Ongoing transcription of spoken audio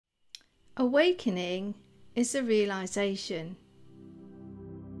Awakening is a realization.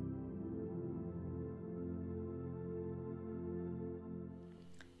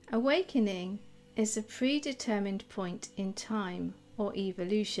 Awakening is a predetermined point in time or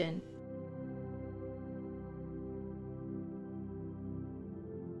evolution.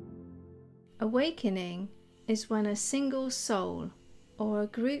 Awakening is when a single soul or a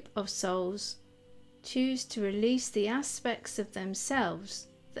group of souls choose to release the aspects of themselves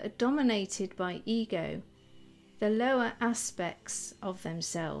that are dominated by ego, the lower aspects of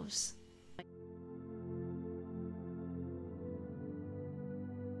themselves.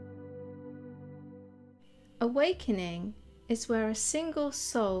 Awakening is where a single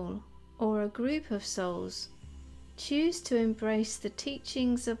soul or a group of souls choose to embrace the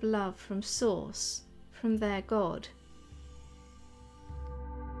teachings of love from Source, from their God.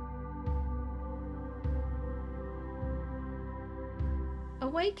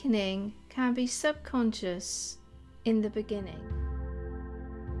 Awakening can be subconscious in the beginning.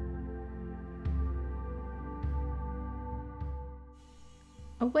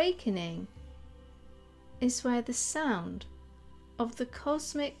 Awakening is where the sound of the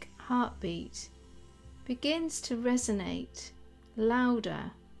cosmic heartbeat begins to resonate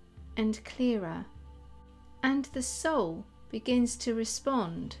louder and clearer, and the soul begins to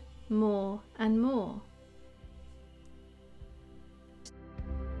respond more and more.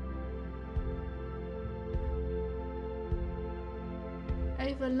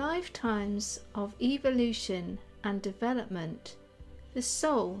 Over lifetimes of evolution and development, the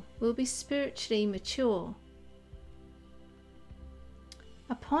soul will be spiritually mature.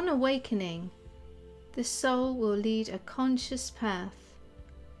 Upon awakening, the soul will lead a conscious path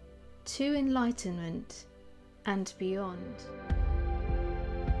to enlightenment and beyond.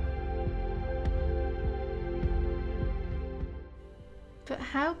 But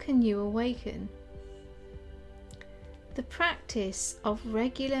how can you awaken? The practice of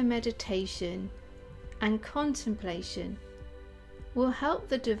regular meditation and contemplation will help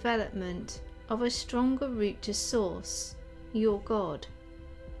the development of a stronger route to Source, your God.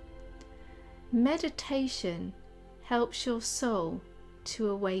 Meditation helps your soul to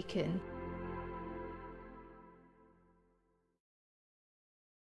awaken.